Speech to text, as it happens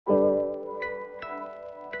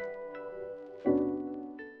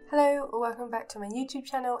Hello, welcome back to my YouTube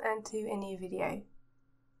channel and to a new video.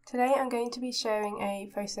 Today I'm going to be sharing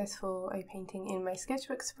a process for a painting in my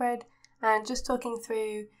sketchbook spread and just talking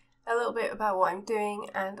through a little bit about what I'm doing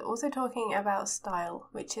and also talking about style,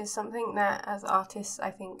 which is something that as artists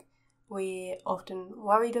I think we're often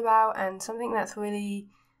worried about and something that's really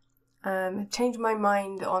changed my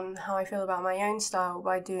mind on how I feel about my own style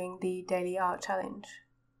by doing the daily art challenge.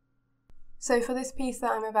 So for this piece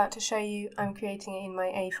that I'm about to show you, I'm creating it in my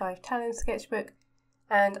A5 Talens sketchbook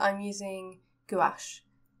and I'm using gouache.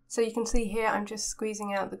 So you can see here I'm just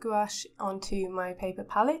squeezing out the gouache onto my paper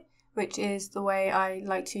palette, which is the way I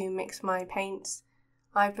like to mix my paints.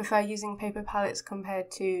 I prefer using paper palettes compared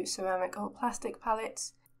to ceramic or plastic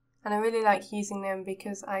palettes, and I really like using them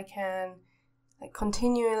because I can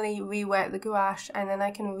continually re-wet the gouache and then I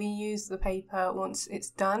can reuse the paper once it's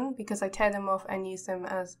done because I tear them off and use them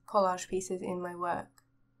as collage pieces in my work.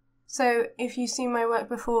 So if you've seen my work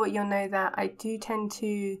before, you'll know that I do tend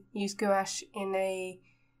to use gouache in a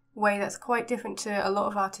way that's quite different to a lot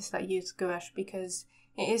of artists that use gouache because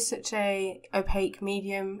it is such a opaque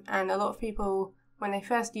medium, and a lot of people, when they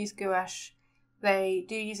first use gouache, they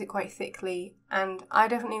do use it quite thickly, and I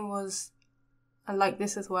definitely was like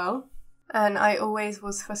this as well. And I always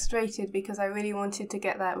was frustrated because I really wanted to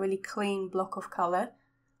get that really clean block of colour,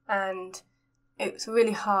 and it was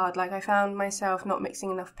really hard. Like I found myself not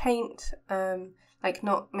mixing enough paint,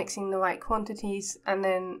 not mixing the right quantities, and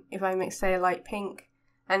then if I mix, say, a light pink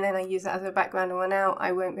and then I use that as a background and run out,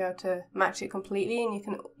 I won't be able to match it completely,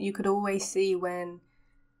 and you could always see when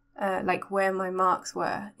where my marks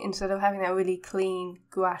were, instead of having that really clean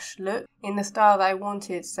gouache look in the style that I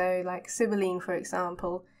wanted. So like Sibylline, for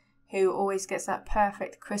example, who always gets that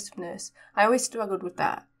perfect crispness. I always struggled with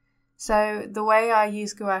that. So the way I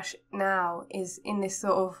use gouache now is in this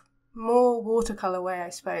sort of more watercolour way, I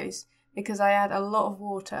suppose, because I add a lot of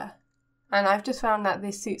water. And I've just found that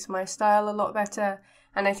this suits my style a lot better,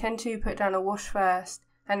 and I tend to put down a wash first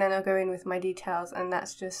and then I'll go in with my details, and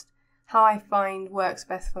that's just how I find works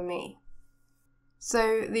best for me.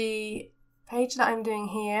 So the page that I'm doing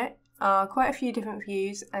here are quite a few different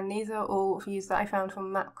views, and these are all views that I found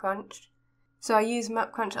from Mapcrunch. So I use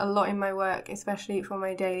Mapcrunch a lot in my work, especially for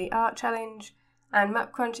my daily art challenge, and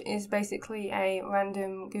Mapcrunch is basically a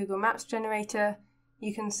random Google Maps generator.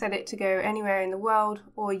 You can set it to go anywhere in the world,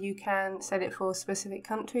 or you can set it for specific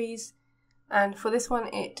countries. And for this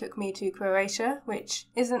one it took me to Croatia, which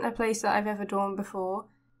isn't a place that I've ever drawn before,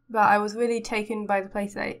 but I was really taken by the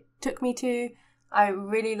place that it took me to. I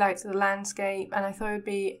really liked the landscape, and I thought it would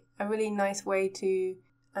be a really nice way to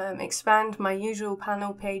expand my usual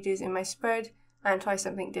panel pages in my spread and try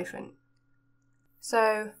something different.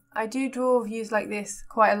 So I do draw views like this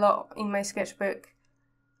quite a lot in my sketchbook,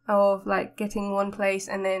 of like getting one place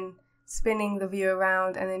and then spinning the view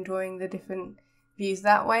around and then drawing the different views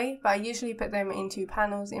that way, but I usually put them into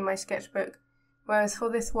panels in my sketchbook, whereas for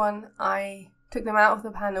this one I took them out of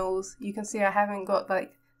the panels. You can see I haven't got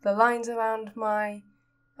like the lines around my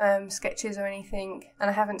sketches or anything, and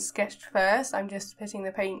I haven't sketched first, I'm just putting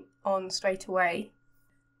the paint on straight away.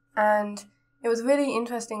 And it was really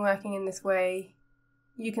interesting working in this way.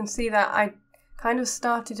 You can see that I kind of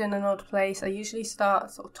started in an odd place. I usually start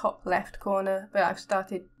sort of top left corner, but I've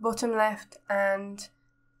started bottom left, and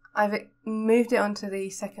I've moved it onto the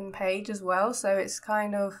second page as well, so it's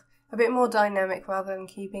kind of a bit more dynamic rather than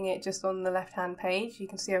keeping it just on the left hand page. You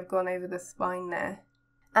can see I've gone over the spine there,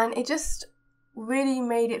 and it just really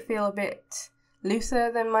made it feel a bit looser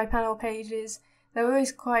than my panel pages. They're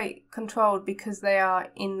always quite controlled because they are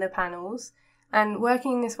in the panels, and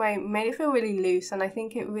working this way made it feel really loose, and I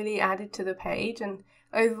think it really added to the page, and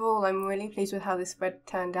overall I'm really pleased with how this spread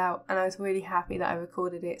turned out, and I was really happy that I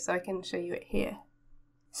recorded it so I can show you it here.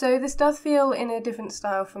 So this does feel in a different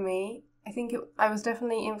style for me. I think I was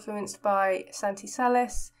definitely influenced by Santi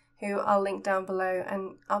Sales, who I'll link down below,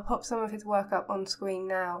 and I'll pop some of his work up on screen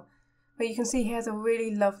now. But you can see he has a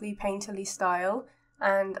really lovely painterly style,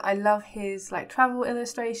 and I love his travel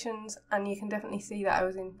illustrations, and you can definitely see that I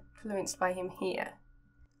was influenced by him here.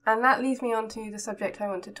 And that leads me on to the subject I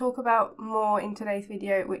want to talk about more in today's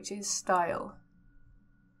video, which is style.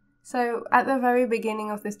 So at the very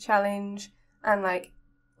beginning of this challenge, and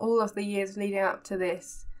all of the years leading up to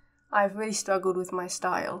this, I've really struggled with my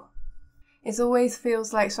style. It always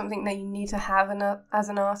feels like something that you need to have as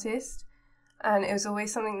an artist, and it was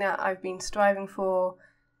always something that I've been striving for,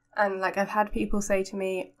 and I've had people say to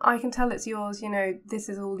me, I can tell it's yours, this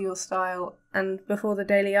is all your style, and before the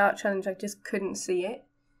daily art challenge I just couldn't see it.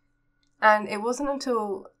 And it wasn't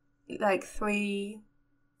until 2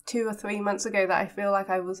 or 3 months ago that I feel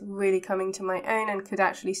like I was really coming to my own and could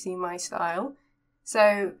actually see my style.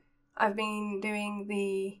 So I've been doing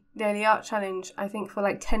the daily art challenge, I think, for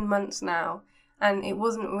like 10 months now, and it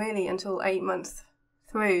wasn't really until 8 months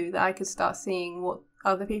through that I could start seeing what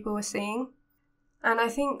other people were seeing. And I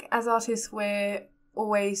think as artists, we're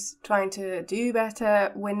always trying to do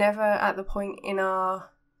better. We're never at the point in our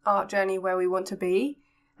art journey where we want to be.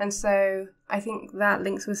 And so I think that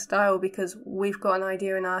links with style, because we've got an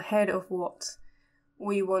idea in our head of what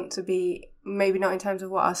we want to be, maybe not in terms of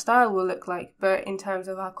what our style will look like, but in terms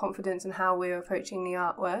of our confidence and how we're approaching the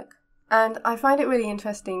artwork. And I find it really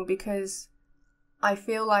interesting because I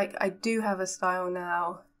feel like I do have a style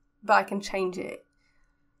now, but I can change it.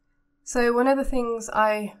 So one of the things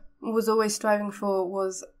I was always striving for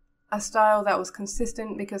was a style that was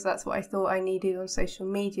consistent, because that's what I thought I needed on social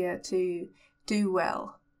media to do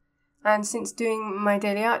well. And since doing my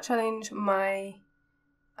daily art challenge, my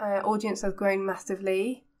audience has grown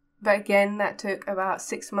massively. But again, that took about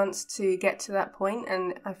 6 months to get to that point,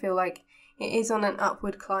 and I feel like it is on an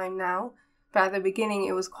upward climb now. But at the beginning,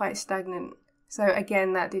 it was quite stagnant. So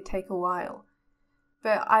again, that did take a while.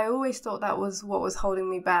 But I always thought that was what was holding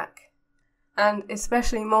me back. And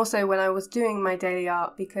especially more so when I was doing my daily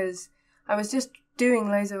art, because I was just doing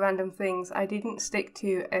loads of random things. I didn't stick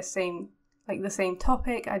to the same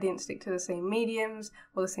topic. I didn't stick to the same mediums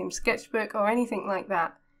or the same sketchbook or anything like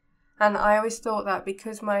that. And I always thought that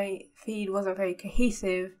because my feed wasn't very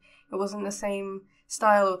cohesive, it wasn't the same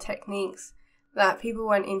style or techniques, that people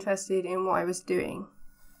weren't interested in what I was doing.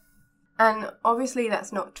 And obviously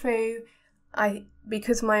that's not true.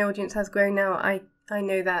 Because my audience has grown now, I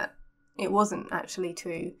know that it wasn't actually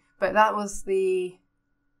true. But that was the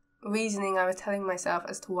reasoning I was telling myself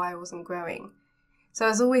as to why I wasn't growing. So I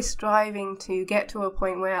was always striving to get to a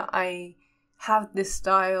point where I have this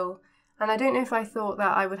style. And I don't know if I thought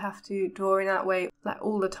that I would have to draw in that way like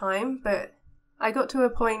all the time, but I got to a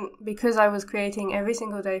point, because I was creating every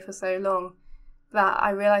single day for so long, that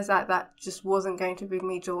I realised that that just wasn't going to bring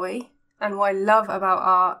me joy. And what I love about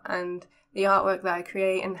art and the artwork that I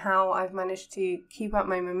create, and how I've managed to keep up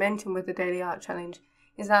my momentum with the daily art challenge,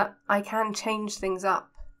 is that I can change things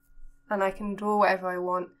up and I can draw whatever I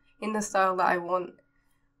want in the style that I want,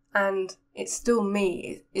 and it's still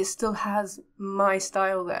me. It still has my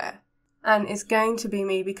style there, and it's going to be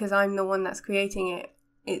me because I'm the one that's creating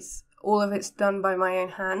it. All of it's done by my own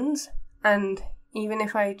hands, and even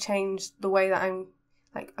if I change the way that I'm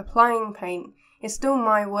applying paint, it's still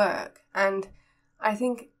my work. And I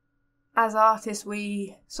think as artists,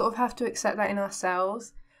 we sort of have to accept that in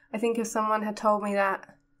ourselves. I think if someone had told me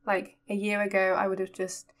that a year ago, I would have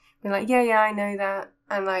just been like, yeah, I know that.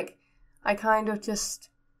 And I kind of just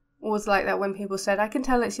was like that when people said, I can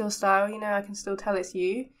tell it's your style, I can still tell it's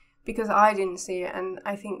you, because I didn't see it. And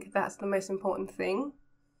I think that's the most important thing.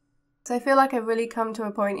 So I feel like I've really come to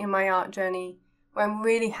a point in my art journey where I'm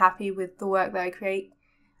really happy with the work that I create,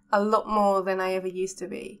 a lot more than I ever used to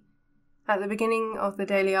be. At the beginning of the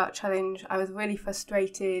daily art challenge, I was really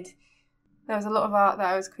frustrated. There was a lot of art that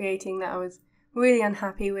I was creating that I was really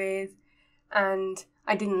unhappy with, and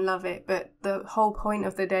I didn't love it. But the whole point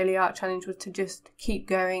of the daily art challenge was to just keep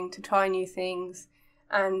going, to try new things.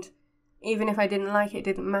 And even if I didn't like it, it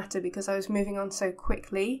didn't matter, because I was moving on so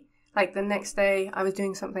quickly. The next day, I was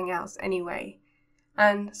doing something else anyway.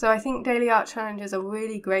 And so I think daily art challenges are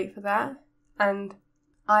really great for that. And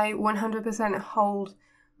I 100% hold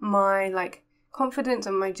my confidence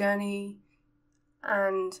on my journey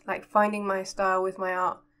and finding my style with my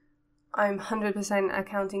art. I'm 100%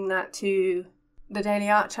 accounting that to the daily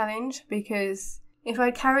art challenge, because if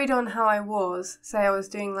I carried on how I was, say I was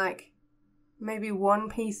doing maybe one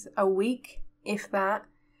piece a week, if that,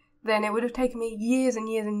 then it would have taken me years and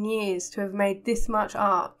years and years to have made this much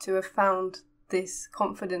art, to have found this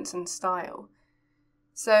confidence and style.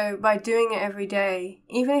 So by doing it every day,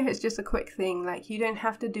 even if it's just a quick thing, you don't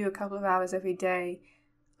have to do a couple of hours every day.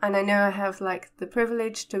 And I know I have the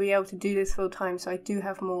privilege to be able to do this full time, so I do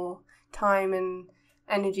have more time and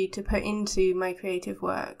energy to put into my creative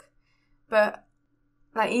work. But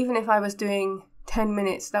even if I was doing 10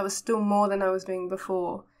 minutes, that was still more than I was doing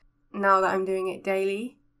before, now that I'm doing it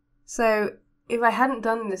daily. So if I hadn't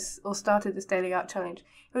done this or started this daily art challenge,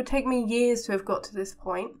 it would take me years to have got to this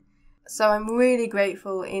point. So I'm really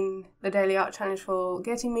grateful in the daily art challenge for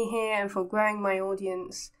getting me here and for growing my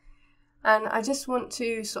audience. And I just want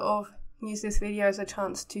to sort of use this video as a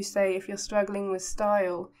chance to say, if you're struggling with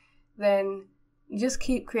style, then just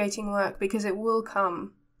keep creating work, because it will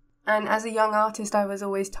come. And as a young artist, I was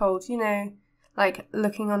always told,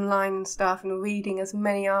 looking online and stuff and reading as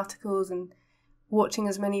many articles and watching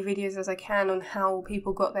as many videos as I can on how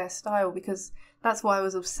people got their style, because that's what I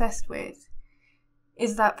was obsessed with.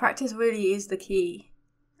 is that practice really is the key.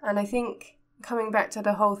 And I think coming back to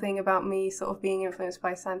the whole thing about me sort of being influenced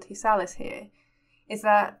by Santi Salas here, is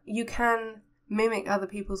that you can mimic other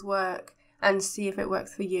people's work and see if it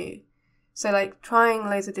works for you. So like trying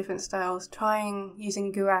loads of different styles, trying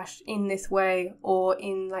using gouache in this way or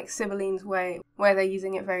in like Sibylline's way where they're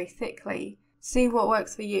using it very thickly. See what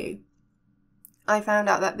works for you. I found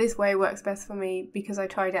out that this way works best for me because I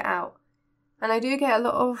tried it out. And I do get a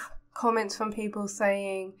lot of comments from people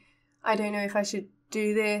saying, I don't know if I should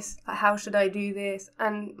do this, how should I do this?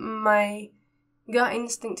 And my gut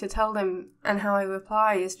instinct to tell them and how I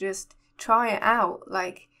reply is just try it out.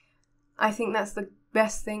 Like, I think that's the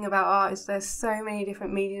best thing about art is there's so many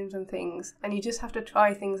different mediums and things, and you just have to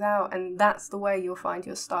try things out, and that's the way you'll find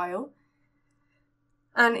your style.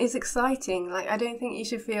 And it's exciting. Like, I don't think you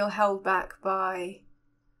should feel held back by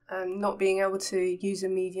not being able to use a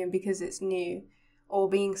medium because it's new, or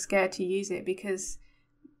being scared to use it, because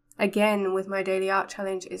again, with my daily art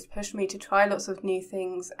challenge, it's pushed me to try lots of new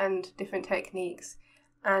things and different techniques,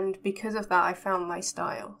 and because of that I found my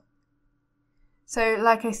style. So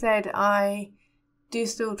like I said, I do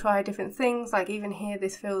still try different things. Like even here,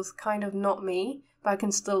 this feels kind of not me, but I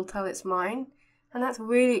can still tell it's mine, and that's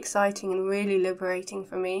really exciting and really liberating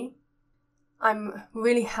for me. I'm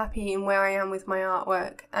really happy in where I am with my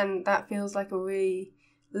artwork, and that feels like a really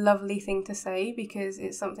lovely thing to say because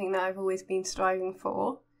it's something that I've always been striving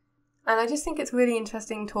for. And I just think it's really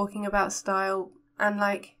interesting talking about style, and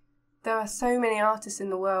like there are so many artists in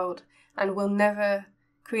the world and we'll never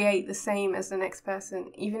create the same as the next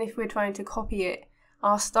person. Even if we're trying to copy it,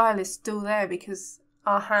 our style is still there because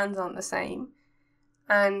our hands aren't the same.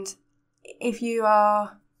 And if you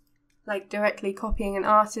are like directly copying an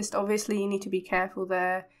artist, obviously you need to be careful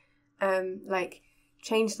there. Like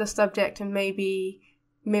change the subject and maybe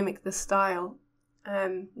mimic the style.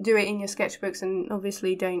 Do it in your sketchbooks, and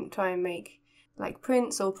obviously don't try and make like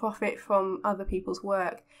prints or profit from other people's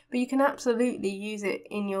work. But you can absolutely use it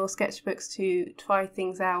in your sketchbooks to try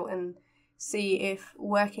things out and see if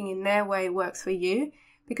working in their way works for you.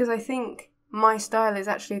 Because I think my style is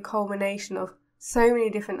actually a culmination of so many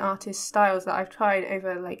different artists' styles that I've tried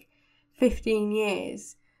over like 15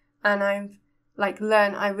 years, and I've like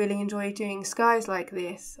learned I really enjoy doing skies like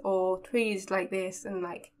this or trees like this, and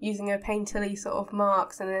like using a painterly sort of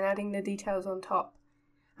marks and then adding the details on top.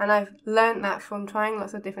 And I've learned that from trying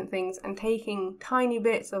lots of different things and taking tiny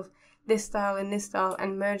bits of this style and this style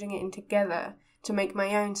and merging it in together to make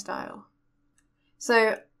my own style.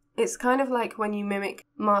 So it's kind of like when you mimic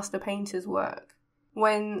master painters' work.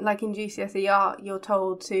 When, like in GCSE art, you're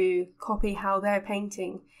told to copy how they're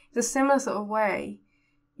painting. It's a similar sort of way.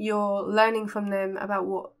 You're learning from them about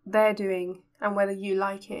what they're doing and whether you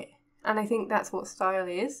like it. And I think that's what style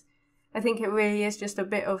is. I think it really is just a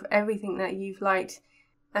bit of everything that you've liked.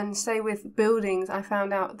 And say with buildings, I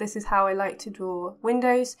found out this is how I like to draw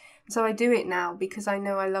windows. So I do it now because I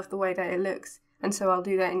know I love the way that it looks. And so I'll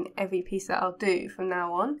do that in every piece that I'll do from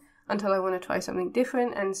now on until I want to try something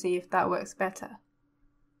different and see if that works better.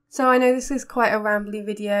 So I know this is quite a rambly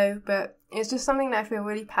video, but it's just something that I feel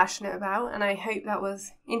really passionate about, and I hope that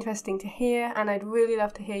was interesting to hear, and I'd really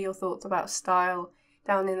love to hear your thoughts about style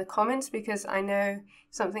down in the comments, because I know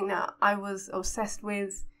something that I was obsessed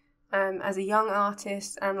with as a young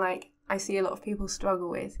artist, and like I see a lot of people struggle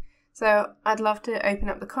with. So I'd love to open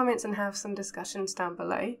up the comments and have some discussions down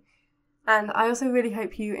below. And I also really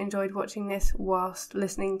hope you enjoyed watching this whilst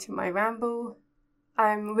listening to my ramble.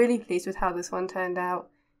 I'm really pleased with how this one turned out.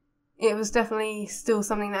 It was definitely still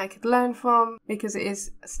something that I could learn from, because it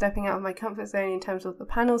is stepping out of my comfort zone in terms of the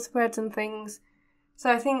panel spreads and things.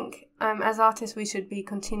 So I think as artists we should be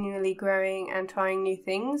continually growing and trying new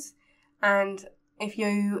things. And if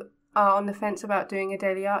you are on the fence about doing a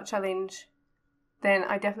daily art challenge, then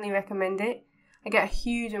I definitely recommend it. I get a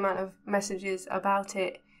huge amount of messages about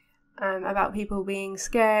it, about people being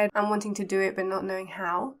scared and wanting to do it but not knowing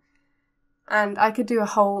how. And I could do a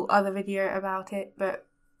whole other video about it, but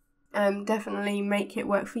definitely make it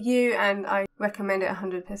work for you, and I recommend it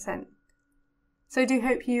 100%. So I do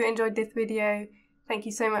hope you enjoyed this video. Thank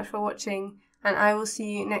you so much for watching, and I will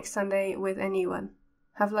see you next Sunday with a new one.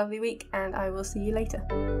 Have a lovely week, and I will see you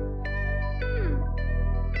later.